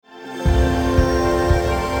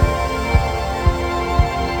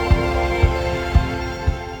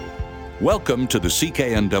Welcome to the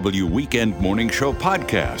CKNW Weekend Morning Show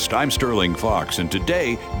podcast. I'm Sterling Fox, and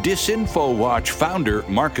today, DisinfoWatch founder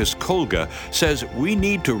Marcus Kolga says we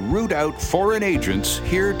need to root out foreign agents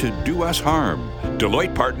here to do us harm.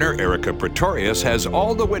 Deloitte partner Erica Pretorius has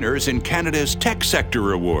all the winners in Canada's Tech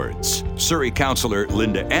Sector Awards. Surrey councillor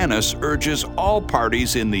Linda Annis urges all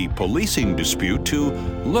parties in the policing dispute to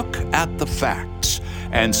look at the facts.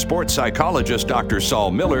 And sports psychologist Dr.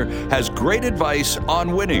 Saul Miller has great advice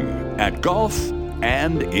on winning at golf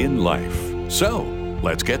and in life. So,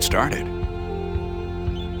 let's get started.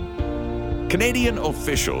 Canadian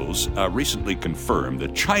officials recently confirmed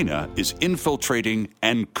that China is infiltrating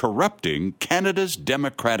and corrupting Canada's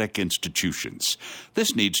democratic institutions.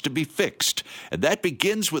 This needs to be fixed, and that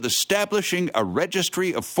begins with establishing a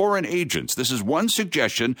registry of foreign agents. This is one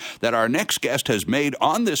suggestion that our next guest has made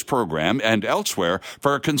on this program and elsewhere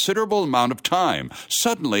for a considerable amount of time.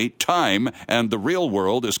 Suddenly, time and the real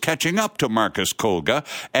world is catching up to Marcus Kolga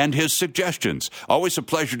and his suggestions. Always a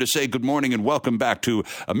pleasure to say good morning and welcome back to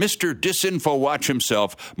Mr. DisinfoWatch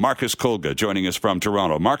himself, Marcus Kolga, joining us from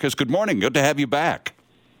Toronto. Marcus, good morning. Good to have you back.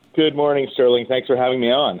 Good morning, Sterling. Thanks for having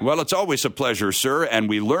me on. Well, it's always a pleasure, sir. And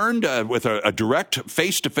we learned with a direct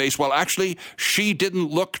face-to-face, well, actually, Xi didn't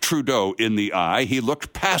look Trudeau in the eye. He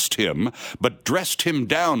looked past him, but dressed him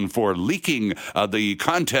down for leaking the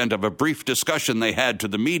content of a brief discussion they had to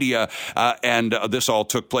the media. And this all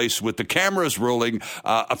took place with the cameras rolling.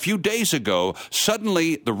 A few days ago,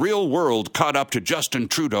 suddenly the real world caught up to Justin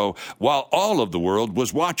Trudeau while all of the world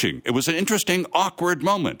was watching. It was an interesting, awkward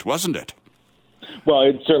moment, wasn't it? Well,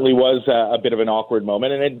 it certainly was a bit of an awkward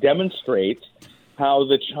moment, and it demonstrates how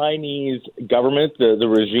the Chinese government, the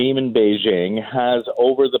regime in Beijing, has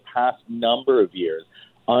over the past number of years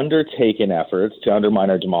undertaken efforts to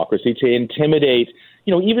undermine our democracy, to intimidate,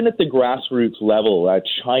 even at the grassroots level,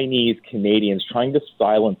 Chinese Canadians, trying to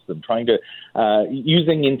silence them,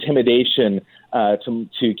 using intimidation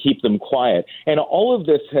to keep them quiet. And all of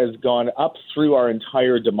this has gone up through our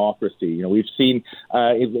entire democracy. We've seen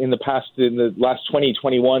in the last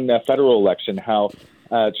 2021 federal election, how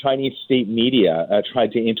Chinese state media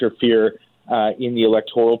tried to interfere in the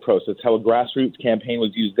electoral process, how a grassroots campaign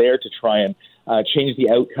was used there to try and change the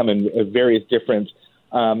outcome in various different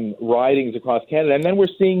ridings across Canada. And then we're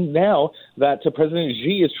seeing now that President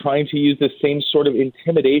Xi is trying to use the same sort of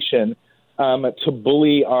intimidation to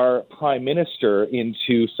bully our prime minister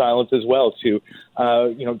into silence as well, to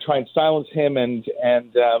try and silence him and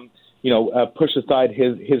push aside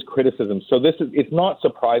his criticism. So it's not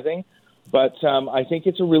surprising, but I think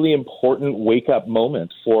it's a really important wake-up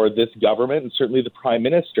moment for this government and certainly the prime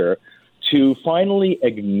minister to finally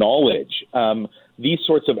acknowledge these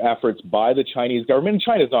sorts of efforts by the Chinese government. And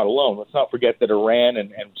China's not alone. Let's not forget that Iran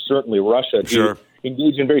and certainly Russia do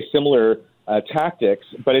engage in very similar tactics,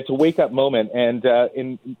 but it's a wake-up moment, and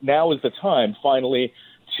now is the time, finally,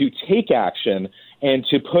 to take action and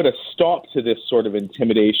to put a stop to this sort of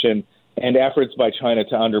intimidation and efforts by China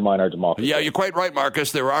to undermine our democracy. Yeah, you're quite right,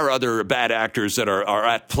 Marcus. There are other bad actors that are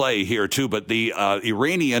at play here, too, but the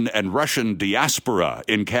Iranian and Russian diaspora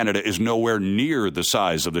in Canada is nowhere near the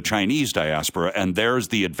size of the Chinese diaspora, and there's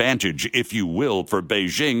the advantage, if you will, for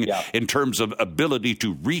Beijing in terms of ability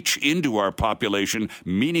to reach into our population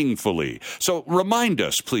meaningfully. So remind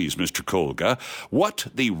us, please, Mr. Kolga, what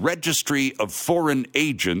the Registry of Foreign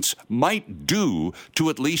Agents might do to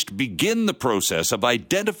at least begin the process of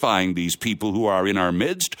identifying these people who are in our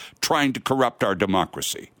midst trying to corrupt our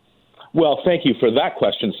democracy. Well, thank you for that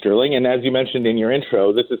question, Sterling. And as you mentioned in your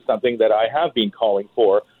intro, this is something that I have been calling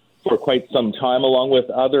for quite some time, along with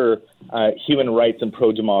other human rights and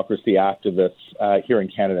pro-democracy activists here in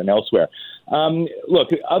Canada and elsewhere. Look,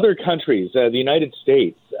 other countries, the United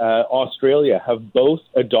States, Australia, have both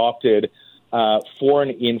adopted foreign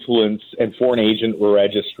influence and foreign agent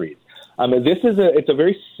registries. It's a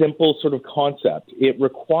very simple sort of concept. It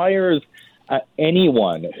requires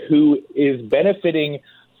anyone who is benefiting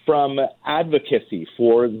from advocacy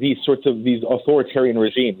for these authoritarian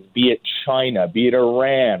regimes, be it China, be it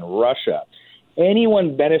Iran, Russia,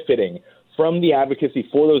 anyone benefiting from the advocacy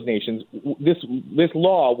for those nations, this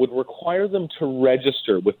law would require them to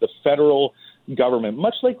register with the federal government,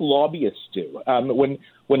 much like lobbyists do. When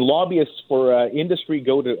lobbyists for industry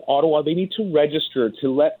go to Ottawa, they need to register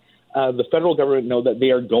to let the federal government know that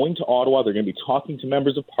they are going to Ottawa. They're going to be talking to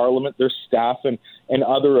members of parliament, their staff, and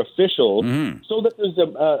other officials, so that there's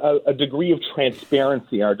a degree of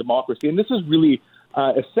transparency in our democracy. And this is really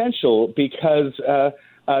essential because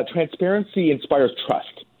transparency inspires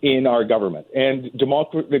trust in our government, and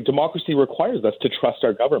democracy requires us to trust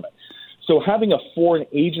our government. So having a foreign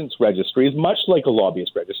agents registry is much like a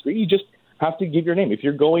lobbyist registry. You just have to give your name. If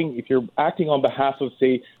you're acting on behalf of,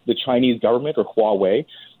 say, the Chinese government or Huawei,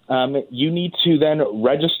 you need to then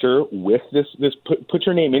register with this put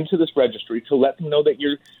your name into this registry to let them know that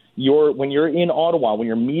when you're in Ottawa, when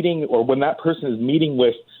you're meeting, or when that person is meeting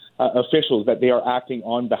with officials, that they are acting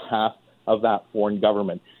on behalf of that foreign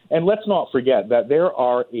government. And let's not forget that there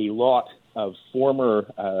are a lot of former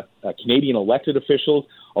Canadian elected officials,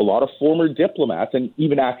 a lot of former diplomats, and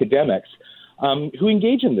even academics who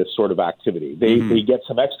engage in this sort of activity. They get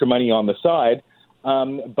some extra money on the side,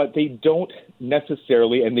 but they don't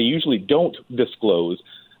necessarily, and they usually don't disclose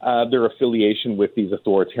their affiliation with these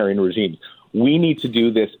authoritarian regimes. We need to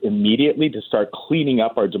do this immediately to start cleaning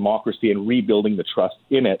up our democracy and rebuilding the trust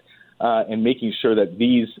in it, and making sure that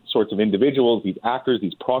these sorts of individuals, these actors,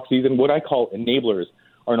 these proxies, and what I call enablers,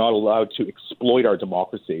 are not allowed to exploit our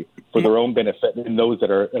democracy for their own benefit and those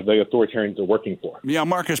that are the authoritarians are working for. Yeah,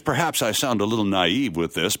 Marcus, perhaps I sound a little naive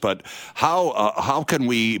with this, but how can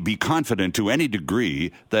we be confident to any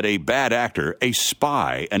degree that a bad actor, a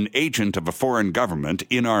spy, an agent of a foreign government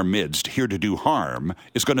in our midst, here to do harm,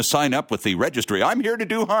 is going to sign up with the registry? I'm here to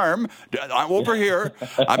do harm. I'm over here.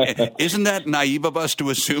 Isn't that naive of us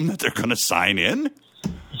to assume that they're going to sign in?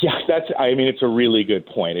 Yeah, it's a really good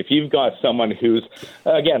point. If you've got someone who's,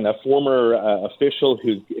 again, a former official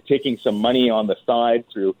who's taking some money on the side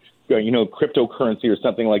through, cryptocurrency or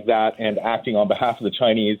something like that and acting on behalf of the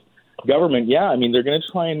Chinese government, they're going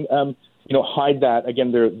to try and, hide that,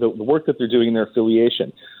 again, the work that they're doing in their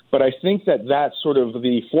affiliation. But I think that sort of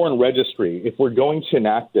the foreign registry, if we're going to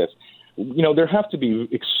enact this, there have to be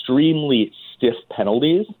extremely stiff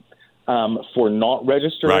penalties for not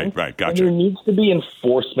registering. Right, gotcha. And there needs to be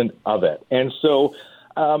enforcement of it. And so,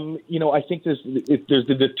 I think there's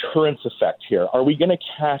the deterrence effect here. Are we going to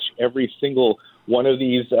catch every single one of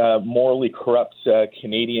these morally corrupt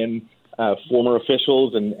Canadian former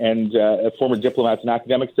officials and former diplomats and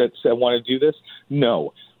academics that want to do this?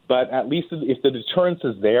 No. But at least if the deterrence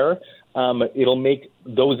is there, it'll make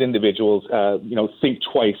those individuals, think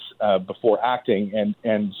twice before acting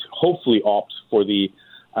and hopefully opt for the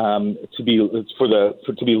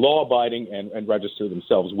to be law-abiding and register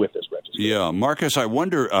themselves with this registry. Yeah, Marcus, I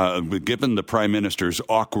wonder, given the Prime Minister's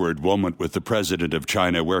awkward moment with the President of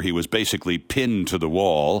China, where he was basically pinned to the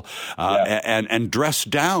wall and dressed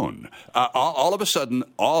down, all of a sudden,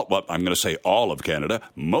 I'm going to say all of Canada,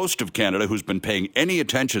 most of Canada who's been paying any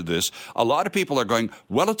attention to this, a lot of people are going,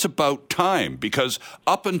 well, it's about time, because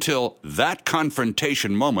up until that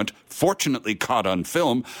confrontation moment, fortunately caught on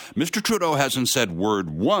film, Mr. Trudeau hasn't said word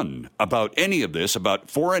one about any of this, about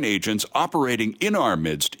foreign agents operating in our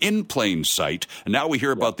midst, in plain sight. And now we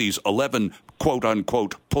hear about these 11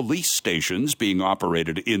 quote-unquote police stations being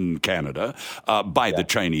operated in Canada by the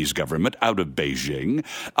Chinese government out of Beijing.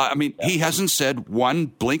 He hasn't said one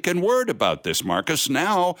blinking word about this, Marcus.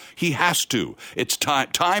 Now he has to. It's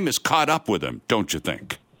time is caught up with him, don't you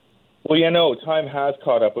think? Well, time has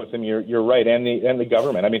caught up with him. You're right, and the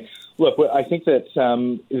government. Look, I think that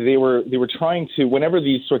they were trying to, whenever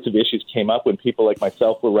these sorts of issues came up, when people like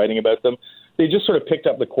myself were writing about them, they just sort of picked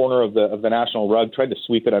up the corner of the national rug, tried to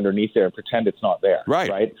sweep it underneath there and pretend it's not there.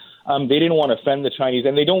 Right. They didn't want to offend the Chinese,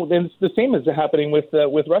 and they don't. And it's the same as happening with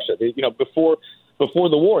Russia. Before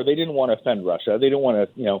the war, they didn't want to offend Russia. They didn't want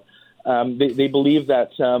to, they believe that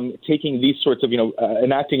taking these sorts of,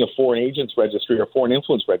 enacting a foreign agents registry or foreign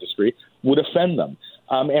influence registry would offend them.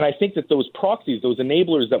 And I think that those proxies, those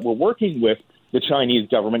enablers that were working with the Chinese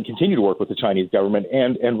government, continue to work with the Chinese government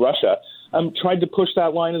and Russia, tried to push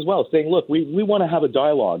that line as well, saying, look, we want to have a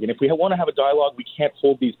dialogue. And if we want to have a dialogue, we can't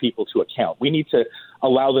hold these people to account. We need to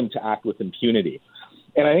allow them to act with impunity.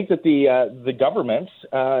 And I think that the government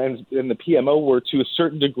and the PMO were to a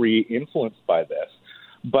certain degree influenced by this.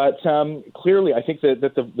 But clearly, I think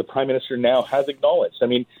that the Prime Minister now has acknowledged.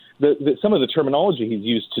 Some of the terminology he's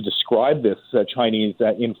used to describe this Chinese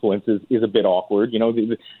influence is a bit awkward.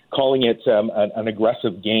 Calling it an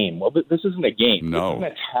aggressive game. Well, this isn't a game. No.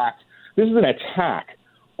 This is an attack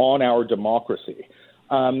on our democracy.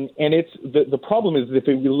 And it's the problem is that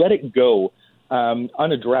if we let it go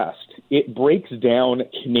unaddressed, it breaks down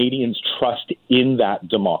Canadians' trust in that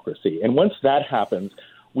democracy. And once that happens,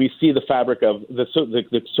 we see the fabric of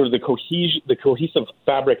the cohesive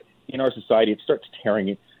fabric in our society. It starts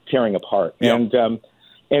tearing apart. Yep.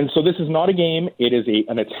 And so this is not a game. It is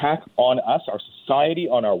an attack on us, our society,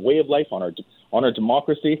 on our way of life, on our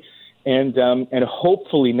democracy. And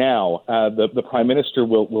hopefully now the Prime Minister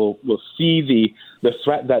will see the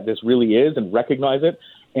threat that this really is and recognize it,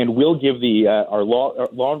 and will give our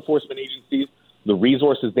law enforcement agencies the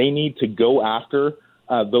resources they need to go after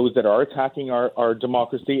those that are attacking our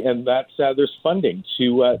democracy, and that there's funding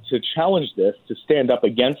to challenge this, to stand up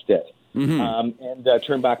against it. And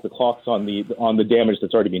turn back the clocks on the damage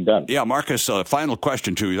that's already been done. Yeah, Marcus, final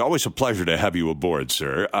question to you. Always a pleasure to have you aboard,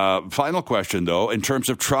 sir. Final question, though, in terms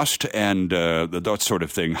of trust and that sort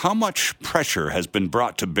of thing, how much pressure has been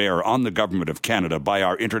brought to bear on the government of Canada by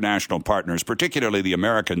our international partners, particularly the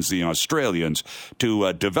Americans, the Australians,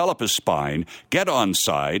 to develop a spine, get on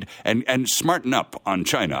side, and smarten up on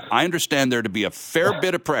China? I understand there to be a fair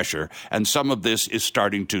bit of pressure, and some of this is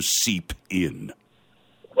starting to seep in.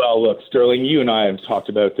 Well, look, Sterling, you and I have talked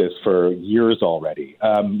about this for years already.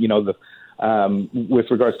 With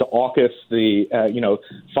regards to AUKUS,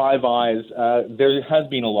 Five Eyes, there has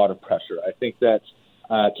been a lot of pressure. I think that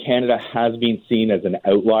Canada has been seen as an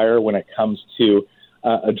outlier when it comes to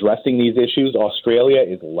addressing these issues. Australia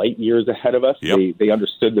is light years ahead of us. Yep. They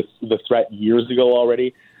understood the threat years ago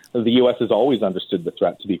already. The U.S. has always understood the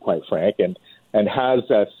threat, to be quite frank, and has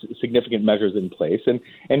significant measures in place. And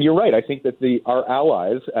you're right. I think that our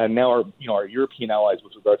allies, and now our European allies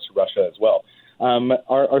with regards to Russia as well,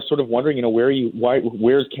 are sort of wondering,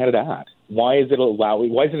 where's Canada at? Why is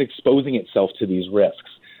it exposing itself to these risks?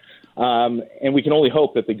 And we can only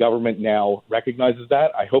hope that the government now recognizes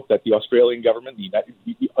that. I hope that the Australian government,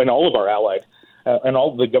 and all of our allies, and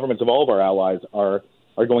all the governments of all of our allies are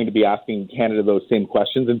going to be asking Canada those same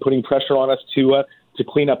questions and putting pressure on us to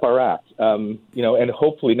clean up our act. And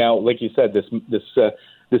hopefully now, like you said, this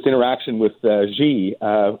interaction with Xi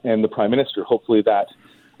and the Prime Minister, hopefully that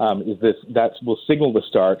will signal the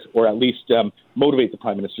start, or at least motivate the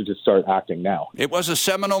Prime Minister to start acting now. It was a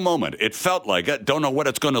seminal moment. It felt like it. Don't know what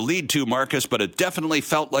it's going to lead to, Marcus, but it definitely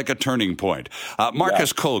felt like a turning point.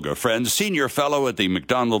 Marcus Kolga, friends, Senior Fellow at the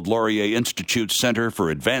Macdonald-Laurier Institute Centre for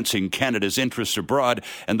Advancing Canada's Interests Abroad,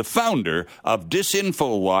 and the founder of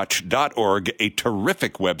disinfowatch.org, a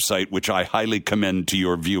terrific website which I highly commend to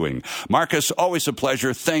your viewing. Marcus, always a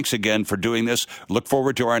pleasure. Thanks again for doing this. Look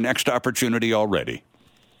forward to our next opportunity already.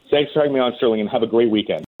 Thanks for having me on, Sterling, and have a great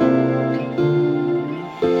weekend.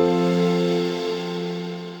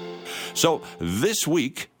 So this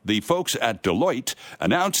week, the folks at Deloitte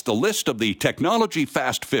announced the list of the Technology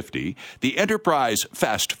Fast 50, the Enterprise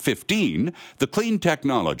Fast 15, the Clean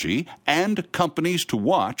Technology, and Companies to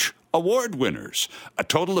Watch award winners. A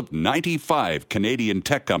total of 95 Canadian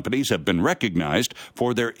tech companies have been recognized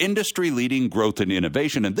for their industry-leading growth and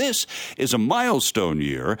innovation, and this is a milestone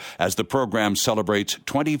year as the program celebrates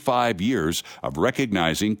 25 years of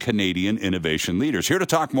recognizing Canadian innovation leaders. Here to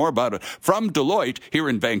talk more about it from Deloitte here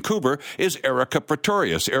in Vancouver is Erica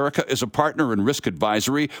Pretorius. Erica is a partner in risk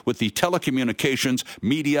advisory with the Telecommunications,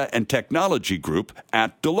 Media, and Technology Group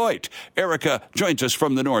at Deloitte. Erica joins us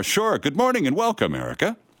from the North Shore. Good morning and welcome,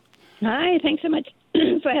 Erica. Hi, thanks so much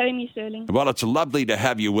for having me, Sterling. Well, it's lovely to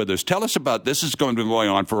have you with us. Tell us about, this is going to be going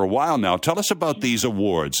on for a while now. Tell us about these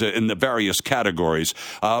awards in the various categories,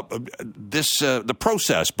 the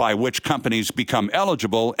process by which companies become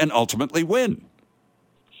eligible and ultimately win.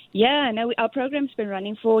 Yeah, no, our program's been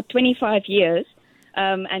running for 25 years.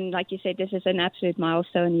 And like you said, this is an absolute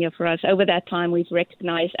milestone year for us. Over that time, we've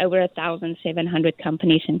recognized over 1,700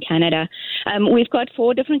 companies in Canada. We've got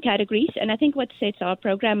 4 different categories, and I think what sets our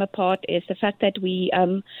program apart is the fact that we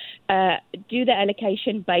do the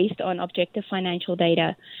allocation based on objective financial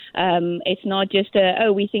data. It's not just,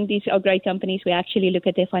 we think these are great companies. We actually look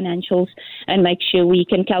at their financials and make sure we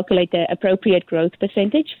can calculate the appropriate growth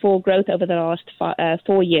percentage for growth over the last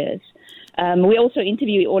 4 years. We also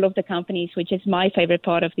interview all of the companies, which is my favorite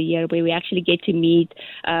part of the year, where we actually get to meet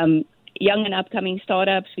young and upcoming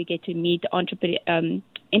startups. We get to meet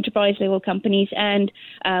enterprise-level companies, and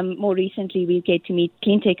more recently, we get to meet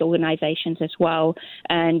clean tech organizations as well,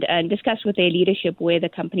 and discuss with their leadership where the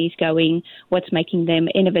company's going, what's making them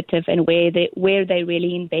innovative, and where they're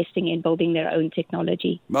really investing in building their own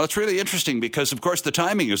technology. Well, it's really interesting because, of course, the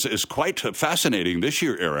timing is quite fascinating this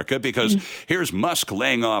year, Erica, because here's Musk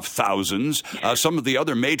laying off thousands, some of the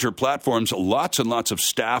other major platforms, lots and lots of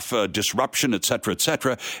staff disruption, et cetera,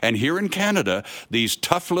 and here in Canada, these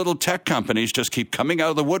tough little tech companies just keep coming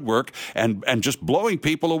out of the woodwork and just blowing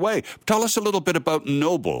people away. Tell us a little bit about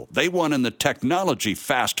Noble. They won in the Technology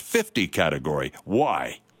Fast 50 category.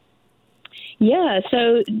 Why? Yeah,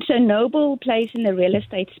 so Noble plays in the real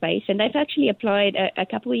estate space, and they've actually applied a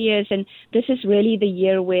couple of years, and this is really the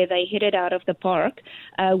year where they hit it out of the park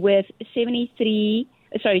with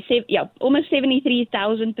almost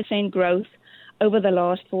 73,000% growth over the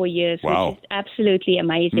last 4 years, wow. which is absolutely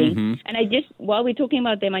amazing. And while we're talking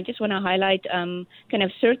about them, I just want to highlight kind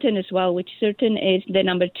of Certain as well, which Certain is the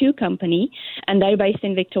number 2 company, and they're based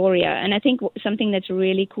in Victoria. And I think something that's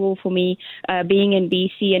really cool for me, being in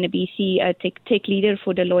BC and a BC tech leader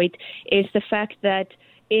for Deloitte, is the fact that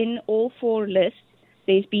in all 4 lists,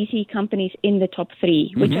 there's BC companies in the top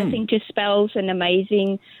 3, which I think just spells an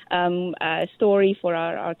amazing story for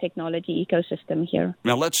our technology ecosystem here.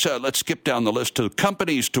 Now let's skip down the list to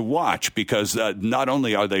companies to watch, because not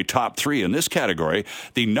only are they top 3 in this category,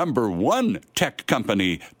 the number 1 tech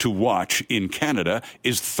company to watch in Canada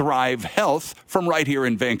is Thrive Health from right here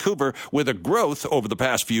in Vancouver, with a growth over the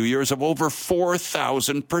past few years of over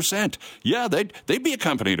 4,000%. Yeah, they'd be a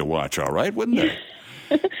company to watch, all right, wouldn't they?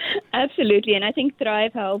 Absolutely. And I think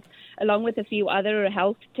Thrive Health, along with a few other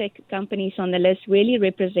health tech companies on the list, really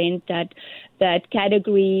represent that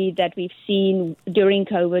category that we've seen during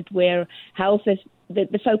COVID, where health is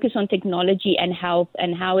the focus on technology and health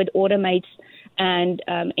and how it automates and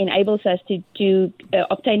enables us to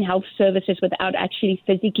obtain health services without actually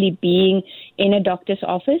physically being in a doctor's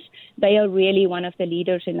office. They are really one of the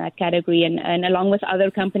leaders in that category, and along with other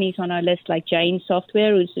companies on our list like Jane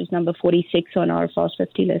Software, which is number 46 on our Fast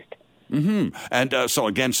 50 list. And so,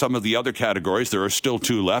 again, some of the other categories, there are still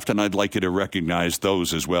 2 left, and I'd like you to recognize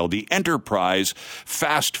those as well. The Enterprise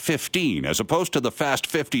Fast 15, as opposed to the Fast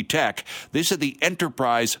 50 Tech, these are the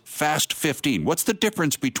Enterprise Fast 15. What's the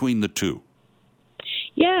difference between the 2?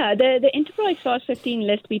 Yeah, the Enterprise Fast 15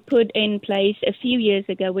 list we put in place a few years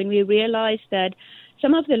ago when we realized that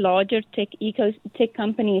some of the larger tech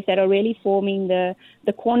companies that are really forming the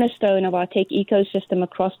cornerstone of our tech ecosystem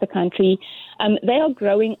across the country, they are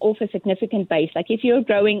growing off a significant base. Like if you're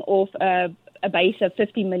growing off a base of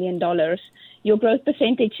 $50 million, your growth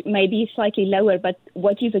percentage may be slightly lower, but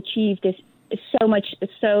what you've achieved is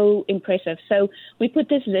so impressive. So we put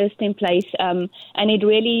this list in place, and it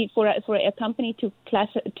really, for a company to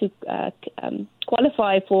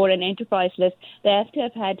qualify for an enterprise list, they have to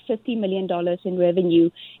have had $50 million in revenue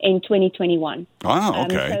in 2021. Wow,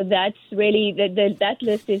 okay. So that's really that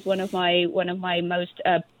list is one of the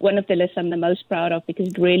lists I'm the most proud of, because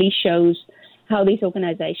it really shows how these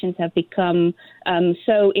organizations have become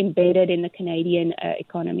so embedded in the Canadian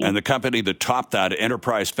economy. And the company that topped that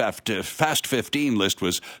Enterprise Fast 15 list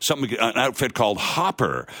was an outfit called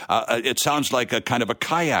Hopper. It sounds like a kind of a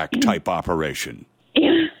kayak type operation.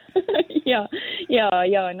 Yeah,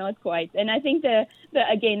 not quite. And I think the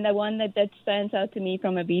one that stands out to me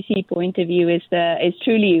from a BC point of view is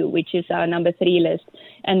Trulioo, which is our number 3 list,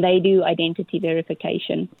 and they do identity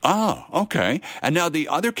verification. Ah, okay. And now the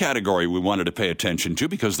other category we wanted to pay attention to,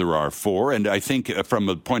 because there are 4, and I think from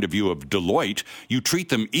the point of view of Deloitte, you treat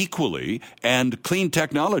them equally, and clean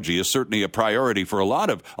technology is certainly a priority for a lot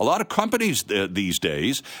of companies these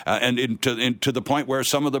days, and to the point where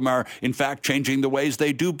some of them are in fact changing the ways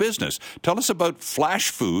they do business. Tell us about Flash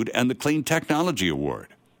Food and the Clean Technology Award.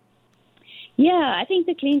 Yeah, I think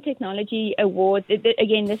the Clean Technology Award,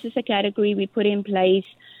 again, this is a category we put in place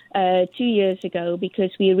 2 years ago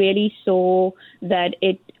because we really saw that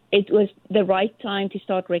it was the right time to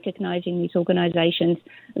start recognizing these organizations.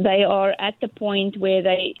 They are at the point where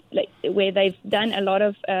they've done a lot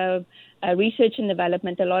of research and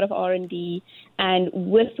development, a lot of R&D, and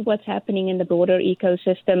with what's happening in the broader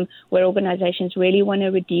ecosystem, where organizations really want to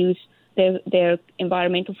reduce their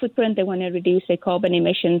environmental footprint, they want to reduce their carbon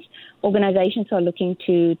emissions, organizations are looking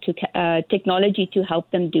to technology to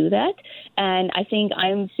help them do that. And I think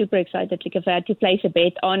I'm super excited. Like, if I had to place a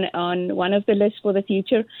bet on one of the lists for the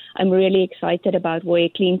future, I'm really excited about where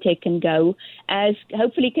clean tech can go, as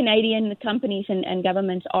hopefully Canadian companies and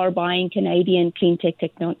governments are buying Canadian clean tech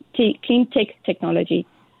technology.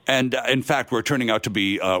 And in fact, we're turning out to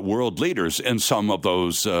be world leaders in some of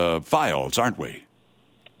those files, aren't we?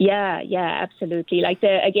 Yeah, absolutely. Like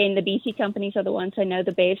the BC companies are the ones I know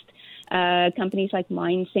the best. Companies like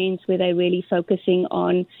MineSense, where they're really focusing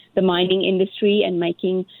on the mining industry and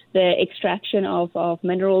making the extraction of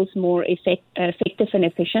minerals more effective and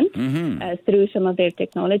efficient through some of their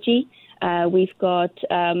technology. We've got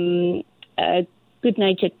Good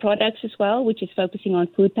Natured Products as well, which is focusing on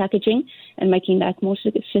food packaging and making that more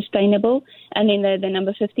sustainable. And then the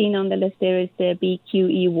number 15 on the list there is the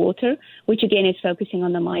BQE Water, which again is focusing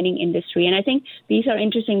on the mining industry. And I think these are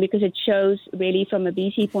interesting because it shows really from a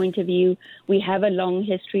BC point of view, we have a long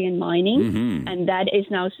history in mining, and that is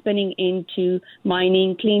now spinning into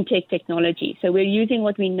mining clean tech technology. So we're using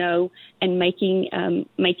what we know and making kind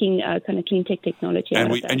of clean tech technology.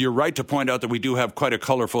 And you're right to point out that we do have quite a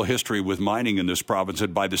colorful history with mining in this province,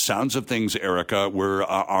 and by the sounds of things, Erica, where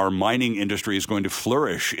our mining industry is going to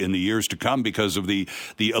flourish in the years to come because of the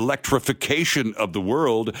electrification of the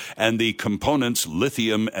world and the components,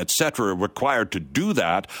 lithium, etc., required to do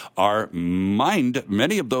that are mined.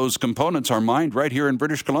 Many of those components are mined right here in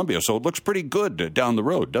British Columbia. So it looks pretty good down the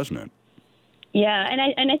road, doesn't it? Yeah,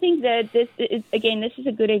 and I think that this is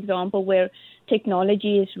a good example where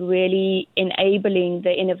technology is really enabling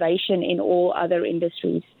the innovation in all other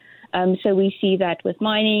industries. So we see that with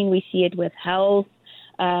mining, we see it with health,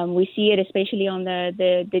 we see it especially on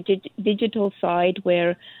the digital side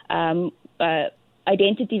where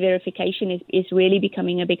identity verification is really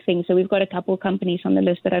becoming a big thing. So we've got a couple of companies on the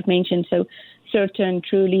list that I've mentioned. So Certain,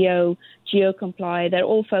 Trulio, GeoComply, they're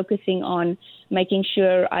all focusing on making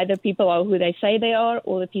sure either people are who they say they are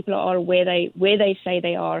or the people are where they say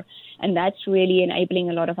they are. And that's really enabling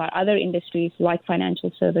a lot of our other industries like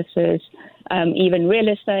financial services, even real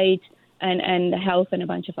estate, and health and a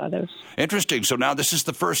bunch of others. Interesting. So now this is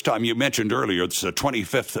the first time, you mentioned earlier, it's the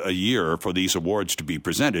 25th a year for these awards to be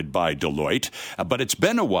presented by Deloitte. But it's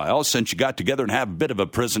been a while since you got together and have a bit of a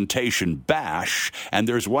presentation bash. And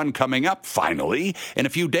there's one coming up finally in a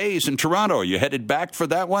few days in Toronto. Are you headed back for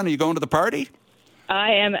that one? Are you going to the party?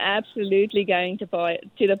 I am absolutely going to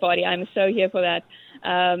the party. I'm so here for that.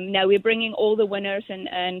 Now we're bringing all the winners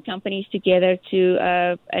and companies together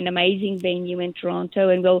to an amazing venue in Toronto,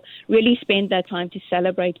 and we'll really spend that time to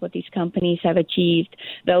celebrate what these companies have achieved.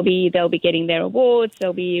 They'll be getting their awards.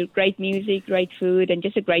 There'll be great music, great food, and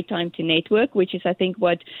just a great time to network, which is, I think,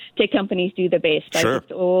 what tech companies do the best. Sure.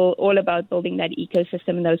 It's all about building that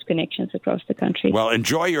ecosystem and those connections across the country. Well,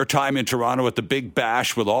 enjoy your time in Toronto at the Big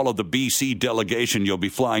Bash with all of the BC delegation you'll be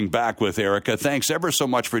flying back with, Erica. Thanks ever so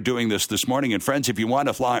much for doing this morning. And friends, if you want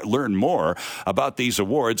to learn more about these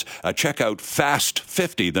awards, check out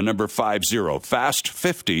Fast50, the number 50,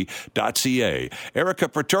 fast50.ca. Erica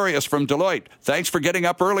Pretorius from Deloitte, thanks for getting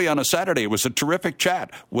up early on a Saturday. It was a terrific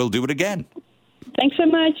chat. We'll do it again. Thanks so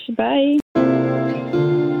much. Bye.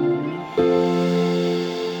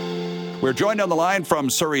 We're joined on the line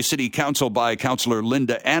from Surrey City Council by Councillor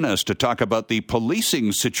Linda Annis to talk about the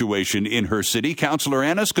policing situation in her city. Councillor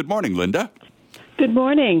Annis, good morning, Linda. Good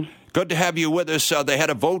morning. Good to have you with us. They had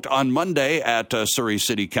a vote on Monday at Surrey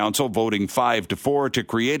City Council, voting 5-4 to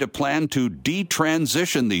create a plan to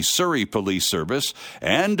detransition the Surrey Police Service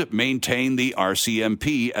and maintain the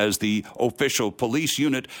RCMP as the official police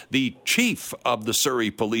unit. The chief of the Surrey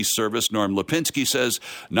Police Service, Norm Lipinski, says,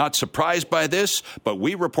 not surprised by this, but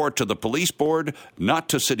we report to the police board, not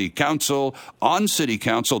to City Council. On City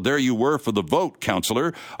Council, there you were for the vote,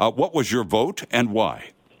 Councillor. What was your vote and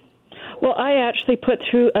why? Well, I actually put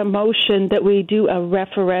through a motion that we do a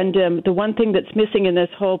referendum. The one thing that's missing in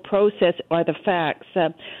this whole process are the facts.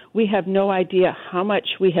 We have no idea how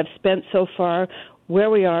much we have spent so far,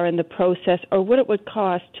 where we are in the process, or what it would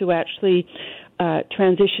cost to actually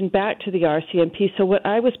transition back to the RCMP. So what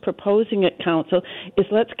I was proposing at Council is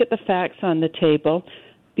let's get the facts on the table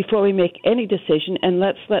before we make any decision, and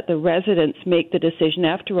let's let the residents make the decision.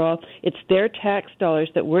 After all, it's their tax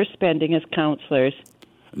dollars that we're spending as councillors.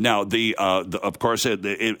 Now, of course,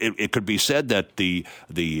 it could be said that the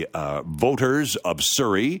voters of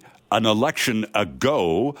Surrey, an election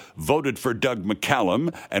ago, voted for Doug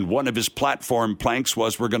McCallum, and one of his platform planks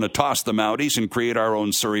was we're going to toss the Mounties and create our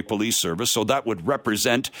own Surrey Police Service. So that would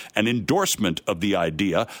represent an endorsement of the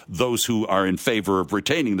idea. Those who are in favor of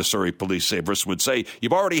retaining the Surrey Police Service would say,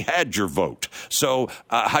 you've already had your vote. So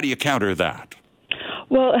how do you counter that?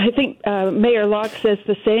 Well, I think Mayor Locke says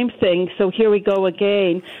the same thing, so here we go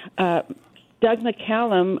again. Doug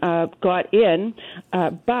McCallum got in,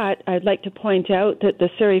 but I'd like to point out that the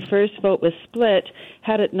Surrey First vote was split.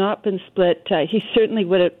 Had it not been split, he certainly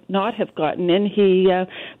would not have gotten in.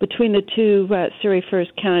 Between the two Surrey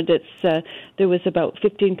First candidates, there was about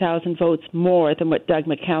 15,000 votes more than what Doug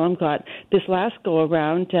McCallum got. This last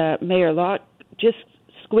go-around, Mayor Locke just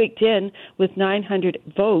squeaked in with 900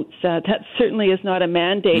 votes. That certainly is not a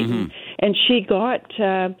mandate. Mm-hmm. And she got,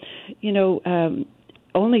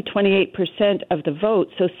 only 28% of the vote.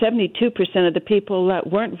 So 72% of the people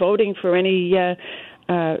weren't voting for any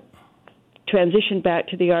transition back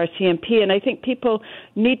to the RCMP. And I think people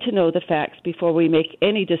need to know the facts before we make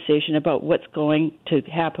any decision about what's going to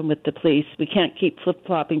happen with the police. We can't keep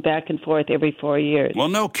flip-flopping back and forth every 4 years. Well,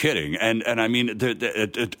 no kidding. And I mean,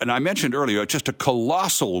 and I mentioned earlier, just a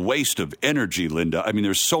colossal waste of energy, Linda. I mean,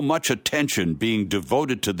 there's so much attention being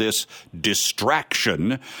devoted to this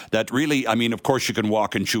distraction that really, I mean, of course you can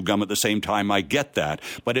walk and chew gum at the same time. I get that.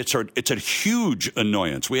 But it's a huge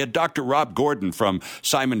annoyance. We had Dr. Rob Gordon from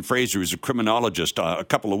Simon Fraser, who's a criminal criminologist a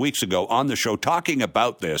couple of weeks ago on the show talking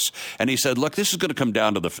about this, and he said, look, this is going to come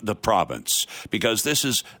down to the province, because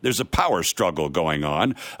there's a power struggle going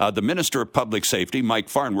on. The Minister of Public Safety, Mike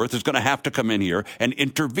Farnworth, is going to have to come in here and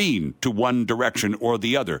intervene to one direction or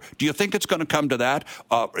the other. Do you think it's going to come to that,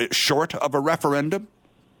 short of a referendum?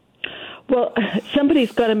 Well,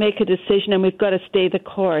 somebody's got to make a decision, and we've got to stay the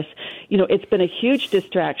course. You know, it's been a huge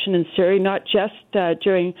distraction in Surrey, not just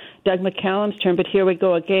during Doug McCallum's term, but here we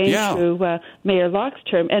go again through Mayor Locke's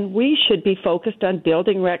term. And we should be focused on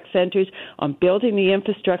building rec centres, on building the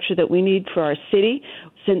infrastructure that we need for our city.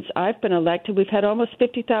 Since I've been elected, we've had almost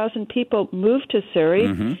 50,000 people move to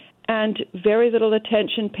Surrey. And very little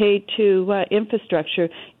attention paid to infrastructure.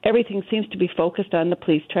 Everything seems to be focused on the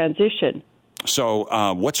police transition.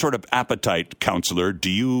 So what sort of appetite, Councillor,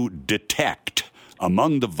 do you detect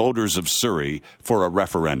among the voters of Surrey for a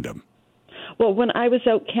referendum? Well, when I was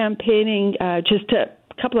out campaigning just a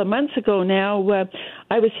couple of months ago now,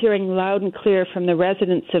 I was hearing loud and clear from the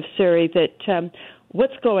residents of Surrey that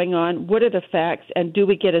what's going on, what are the facts, and do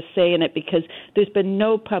we get a say in it? Because there's been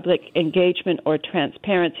no public engagement or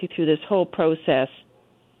transparency through this whole process.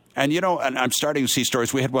 And, you know, and I'm starting to see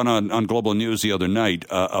stories. We had one on Global News the other night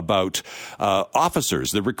about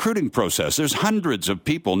officers, the recruiting process. There's hundreds of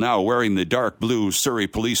people now wearing the dark blue Surrey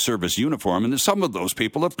Police Service uniform, and some of those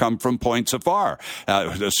people have come from points afar.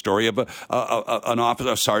 The story of an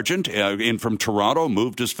officer, a sergeant in from Toronto,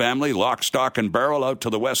 moved his family, lock, stock, and barrel out to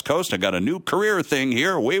the West Coast. I got a new career thing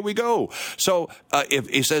here. Away we go. So if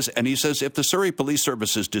he says if the Surrey Police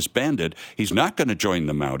Service is disbanded, he's not going to join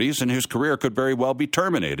the Mounties, and his career could very well be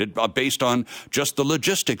terminated based on just the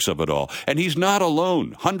logistics of it all. And he's not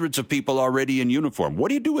alone. Hundreds of people already in uniform. What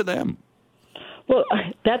do you do with them? Well,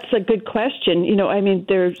 that's a good question. You know, I mean,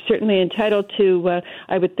 they're certainly entitled to,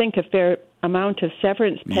 I would think, a fair amount of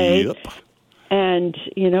severance pay. Yep. And,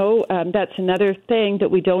 you know, that's another thing that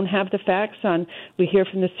we don't have the facts on. We hear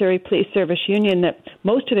from the Surrey Police Service Union that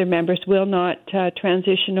most of their members will not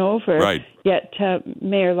transition over. Right. Yet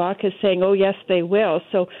Mayor Locke is saying, oh, yes, they will.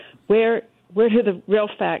 So where do the real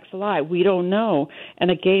facts lie? We don't know.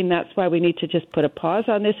 And again, that's why we need to just put a pause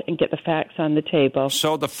on this and get the facts on the table.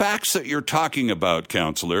 So the facts that you're talking about,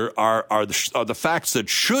 Councillor, are the facts that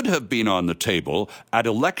should have been on the table at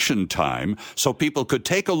election time, so people could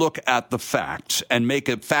take a look at the facts and make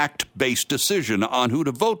a fact-based decision on who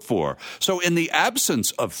to vote for. So in the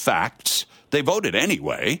absence of facts, they voted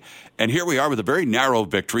anyway, and here we are with a very narrow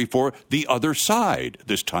victory for the other side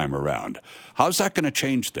this time around. How's that going to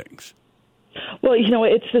change things? Well, you know,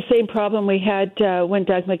 it's the same problem we had when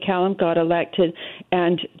Doug McCallum got elected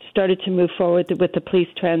and started to move forward with the police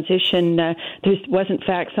transition. There wasn't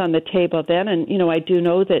facts on the table then. And, you know, I do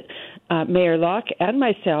know that Mayor Locke and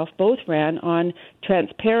myself both ran on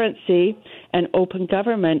transparency and open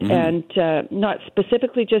government, and not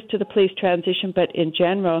specifically just to the police transition, but in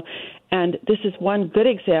general. And this is one good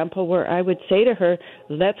example where I would say to her,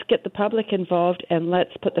 let's get the public involved and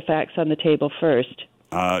let's put the facts on the table first.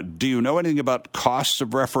 Do you know anything about costs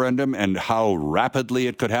of referendum and how rapidly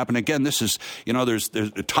it could happen? Again, this is, you know, there's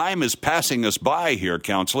time is passing us by here,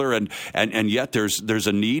 Councillor, and yet there's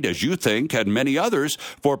a need, as you think, and many others,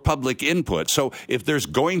 for public input. So if there's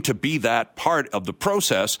going to be that part of the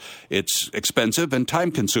process, it's expensive and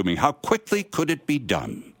time-consuming. How quickly could it be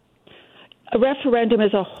done? A referendum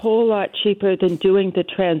is a whole lot cheaper than doing the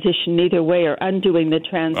transition either way or undoing the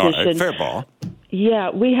transition. All right, fair ball. Yeah,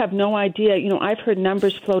 we have no idea. You know, I've heard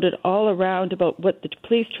numbers floated all around about what the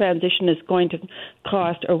police transition is going to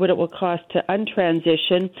cost or what it will cost to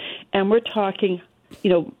untransition. And we're talking, you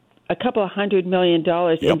know, a couple of $100 million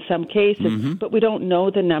in some cases, but we don't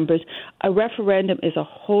know the numbers. A referendum is a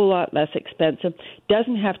whole lot less expensive.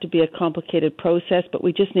 Doesn't have to be a complicated process, but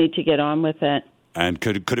we just need to get on with it. And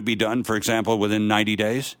could it be done, for example, within 90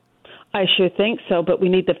 days? I sure think so, but we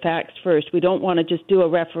need the facts first. We don't want to just do a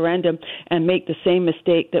referendum and make the same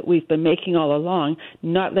mistake that we've been making all along,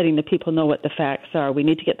 not letting the people know what the facts are. We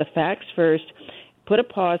need to get the facts first, put a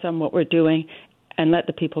pause on what we're doing, and let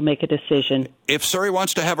the people make a decision. If Surrey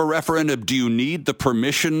wants to have a referendum, do you need the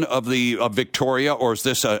permission of Victoria, or is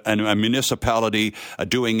this a municipality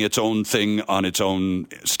doing its own thing on its own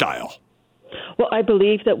style? Well, I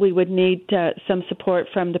believe that we would need some support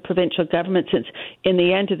from the provincial government, since in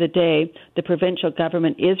the end of the day, the provincial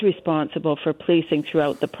government is responsible for policing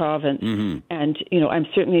throughout the province. And, you know, I'm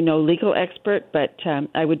certainly no legal expert, but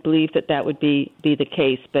I would believe that would be the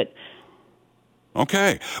case. But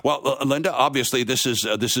Okay. Well, Linda, obviously this is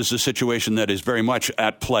a situation that is very much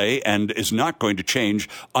at play and is not going to change,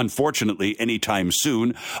 unfortunately, anytime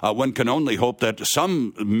soon. One can only hope that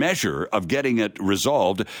some measure of getting it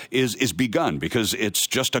resolved is begun, because it's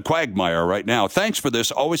just a quagmire right now. Thanks for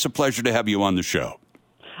this. Always a pleasure to have you on the show.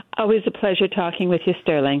 Always a pleasure talking with you,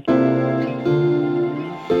 Sterling.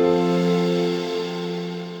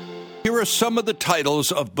 Here are some of the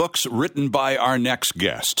titles of books written by our next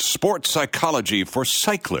guest. Sports Psychology for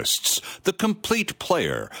Cyclists, The Complete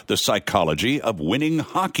Player, The Psychology of Winning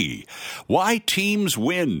Hockey, Why Teams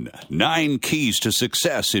Win, 9 Keys to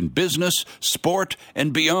Success in Business, Sport,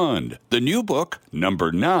 and Beyond. The new book,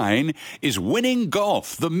 number 9, is Winning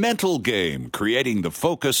Golf, The Mental Game, Creating the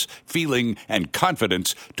Focus, Feeling, and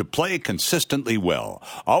Confidence to Play Consistently Well.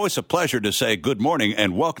 Always a pleasure to say good morning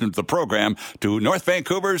and welcome to the program to North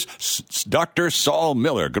Vancouver's Dr. Saul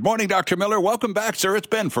Miller. Good morning, Dr. Miller. Welcome back, sir. It's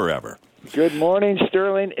been forever. Good morning,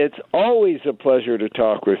 Sterling. It's always a pleasure to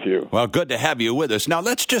talk with you. Well, good to have you with us. Now,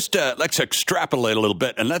 let's extrapolate a little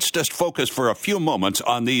bit, and let's just focus for a few moments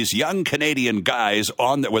on these young Canadian guys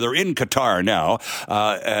they're in Qatar now.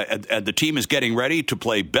 And the team is getting ready to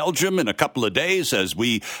play Belgium in a couple of days as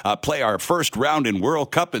we play our first round in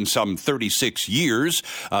World Cup in some 36 years.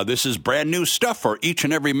 This is brand new stuff for each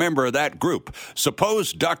and every member of that group.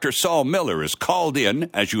 Suppose Dr. Saul Miller is called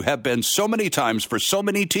in, as you have been so many times for so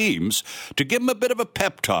many teams, to give them a bit of a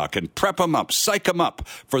pep talk and prep them up, psych them up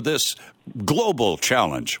for this global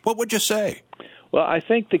challenge. What would you say? Well, I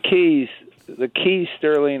think the keys,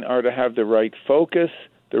 Sterling, are to have the right focus,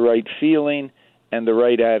 the right feeling, and the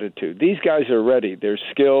right attitude. These guys are ready. They're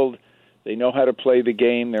skilled. They know how to play the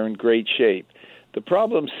game. They're in great shape. The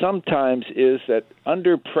problem sometimes is that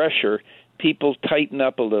under pressure, people tighten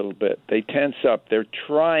up a little bit. They tense up. They're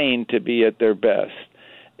trying to be at their best.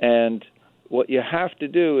 And what you have to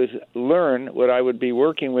do is learn what I would be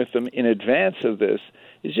working with them in advance of this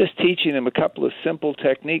is just teaching them a couple of simple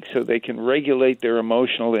techniques so they can regulate their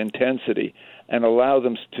emotional intensity and allow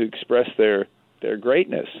them to express their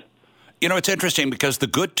greatness. You know, it's interesting because the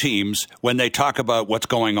good teams, when they talk about what's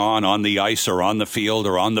going on the ice or on the field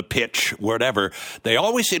or on the pitch, whatever, they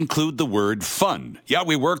always include the word fun. Yeah,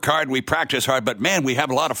 we work hard, we practice hard, but man, we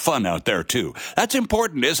have a lot of fun out there too. That's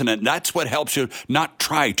important, isn't it? That's what helps you not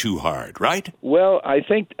try too hard, right? Well, I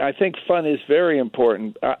think fun is very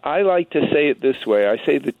important. I like to say it this way. I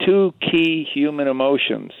say the two key human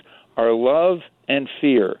emotions are love and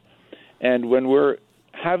fear. And when we're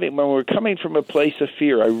coming from a place of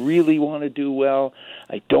fear, I really want to do well,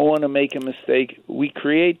 I don't want to make a mistake, we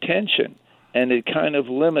create tension, and it kind of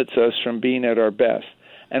limits us from being at our best.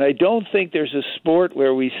 And I don't think there's a sport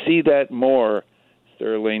where we see that more,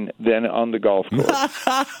 Sterling, than on the golf course.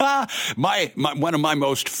 One of my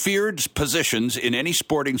most feared positions in any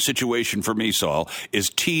sporting situation for me, Saul, is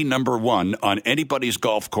tee number 1 on anybody's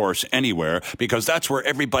golf course anywhere, because that's where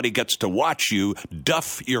everybody gets to watch you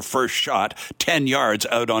duff your first shot 10 yards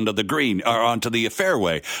out onto the green or onto the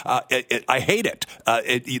fairway. I hate it.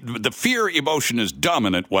 The fear emotion is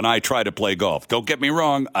dominant when I try to play golf. Don't get me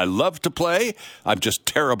wrong. I love to play. I'm just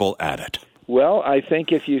terrible at it. Well, I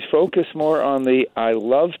think if you focus more on the I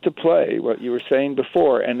love to play, what you were saying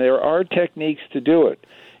before, and there are techniques to do it.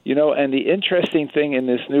 You know, and the interesting thing in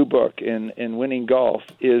this new book, in Winning Golf,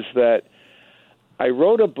 is that I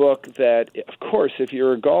wrote a book that, of course, if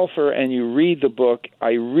you're a golfer and you read the book,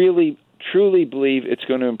 I really, truly believe it's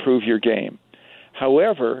going to improve your game.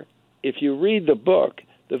 However, if you read the book,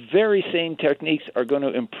 the very same techniques are going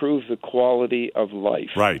to improve the quality of life.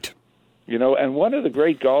 Right. You know, and one of the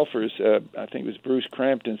great golfers, I think it was Bruce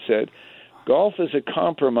Crampton, said, golf is a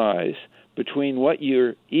compromise between what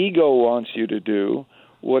your ego wants you to do,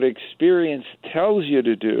 what experience tells you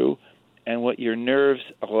to do, and what your nerves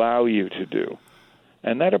allow you to do.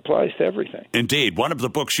 And that applies to everything. Indeed. One of the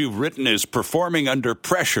books you've written is Performing Under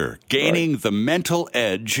Pressure, Gaining the Mental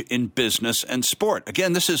Edge in Business and Sport.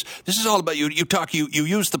 Again, this is all about you. You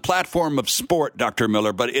use the platform of sport, Dr.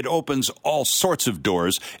 Miller, but it opens all sorts of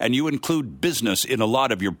doors, and you include business in a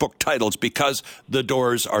lot of your book titles because the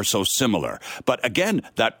doors are so similar. But again,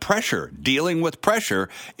 that pressure, dealing with pressure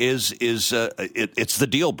it's the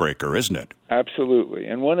deal breaker, isn't it? Absolutely.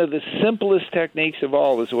 And one of the simplest techniques of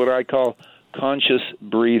all is what I call conscious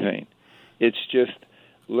breathing. It's just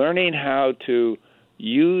learning how to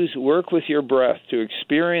work with your breath, to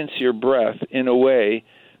experience your breath in a way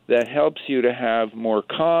that helps you to have more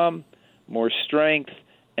calm, more strength,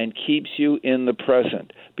 and keeps you in the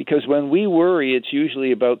present. Because when we worry, it's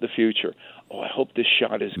usually about the future. Oh, I hope this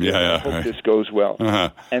shot is good. I hope this goes well. Uh-huh.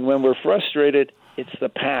 And when we're frustrated, it's the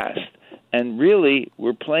past. And really,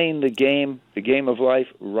 we're playing the game of life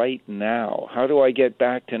right now. How do I get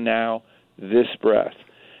back to now, this breath?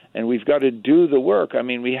 And we've got to do the work. I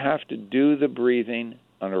mean, we have to do the breathing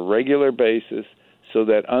on a regular basis so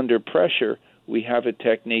that under pressure, we have a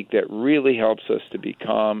technique that really helps us to be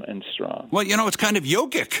calm and strong. Well, it's kind of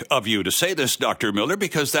yogic of you to say this, Dr. Miller,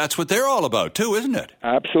 because that's what they're all about, too, isn't it?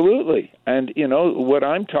 Absolutely. And, what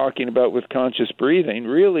I'm talking about with conscious breathing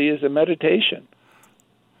really is a meditation.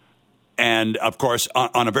 And, of course,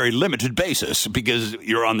 on a very limited basis, because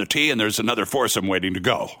you're on the tee and there's another foursome waiting to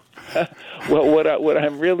go. Well, what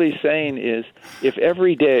I'm really saying is if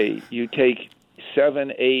every day you take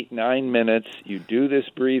 7, 8, 9 minutes, you do this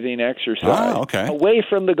breathing exercise away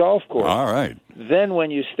from the golf course. All right. Then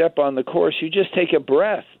when you step on the course, you just take a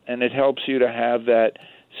breath, and it helps you to have that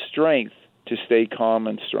strength to stay calm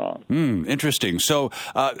and strong. Interesting. So,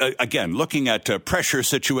 again, looking at pressure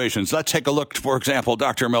situations, let's take a look, for example,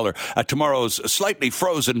 Dr. Miller, at tomorrow's slightly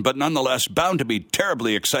frozen but nonetheless bound to be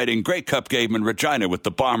terribly exciting Grey Cup game in Regina with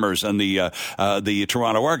the Bombers and the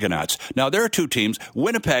Toronto Argonauts. Now, there are two teams.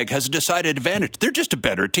 Winnipeg has a decided advantage. They're just a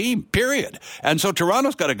better team, period. And so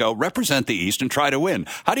Toronto's got to go represent the East and try to win.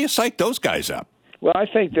 How do you psych those guys up? Well, I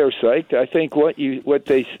think they're psyched. I think what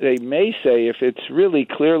they may say, if it's really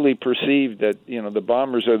clearly perceived that the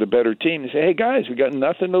Bombers are the better team, they say, "Hey guys, we got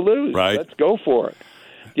nothing to lose. Right. Let's go for it."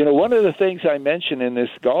 One of the things I mention in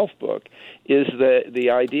this golf book is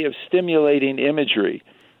the idea of stimulating imagery,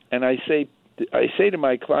 and I say to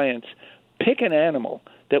my clients, pick an animal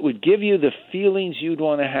that would give you the feelings you'd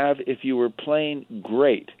want to have if you were playing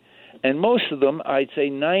great. And most of them, I'd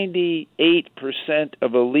say 98%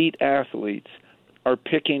 of elite athletes are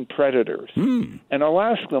picking predators. And I'll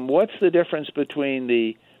ask them, what's the difference between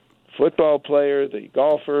the football player, the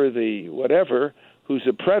golfer, the whatever, who's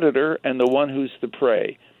a predator, and the one who's the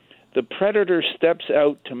prey? The predator steps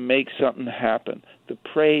out to make something happen. The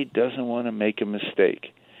prey doesn't want to make a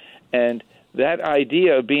mistake. And that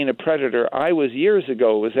idea of being a predator, I was years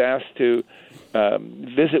ago was asked to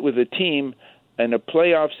visit with a team in a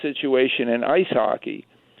playoff situation in ice hockey.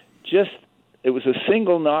 It was a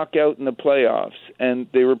single knockout in the playoffs, and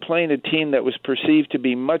they were playing a team that was perceived to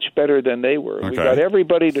be much better than they were. Okay. We got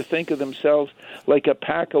everybody to think of themselves like a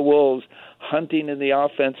pack of wolves, hunting in the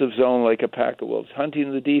offensive zone like a pack of wolves, hunting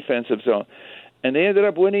in the defensive zone. And they ended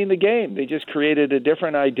up winning the game. They just created a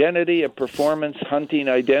different identity, a performance hunting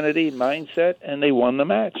identity, mindset, and they won the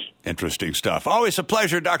match. Interesting stuff. Always a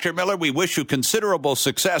pleasure, Dr. Miller. We wish you considerable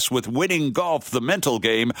success with Winning Golf, the mental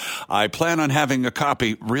game. I plan on having a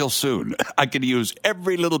copy real soon. I can use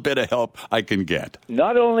every little bit of help I can get.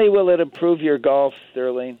 Not only will it improve your golf,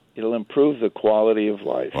 Sterling, it'll improve the quality of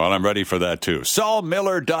life. Well, I'm ready for that, too.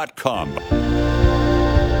 SaulMiller.com.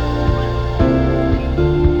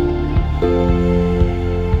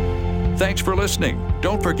 Thanks for listening.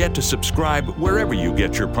 Don't forget to subscribe wherever you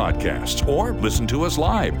get your podcasts or listen to us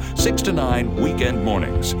live, 6 to 9 weekend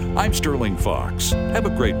mornings. I'm Sterling Fox. Have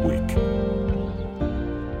a great week.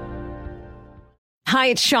 Hi,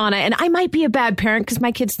 it's Shauna, and I might be a bad parent because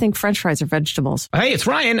my kids think French fries are vegetables. Hey, it's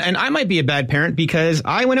Ryan, and I might be a bad parent because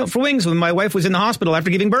I went out for wings when my wife was in the hospital after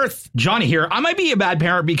giving birth. Johnny here. I might be a bad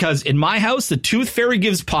parent because in my house, the tooth fairy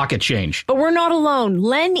gives pocket change. But we're not alone.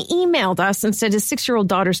 Len emailed us and said his 6-year-old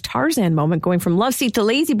daughter's Tarzan moment going from love seat to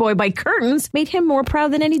lazy boy by curtains made him more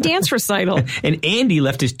proud than any dance recital. And Andy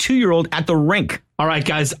left his 2-year-old at the rink. All right,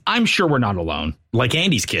 guys, I'm sure we're not alone. Like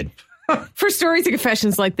Andy's kid. For stories and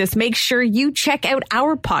confessions like this, make sure you check out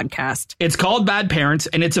our podcast. It's called Bad Parents,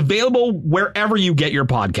 and it's available wherever you get your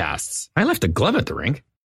podcasts. I left a glove at the rink.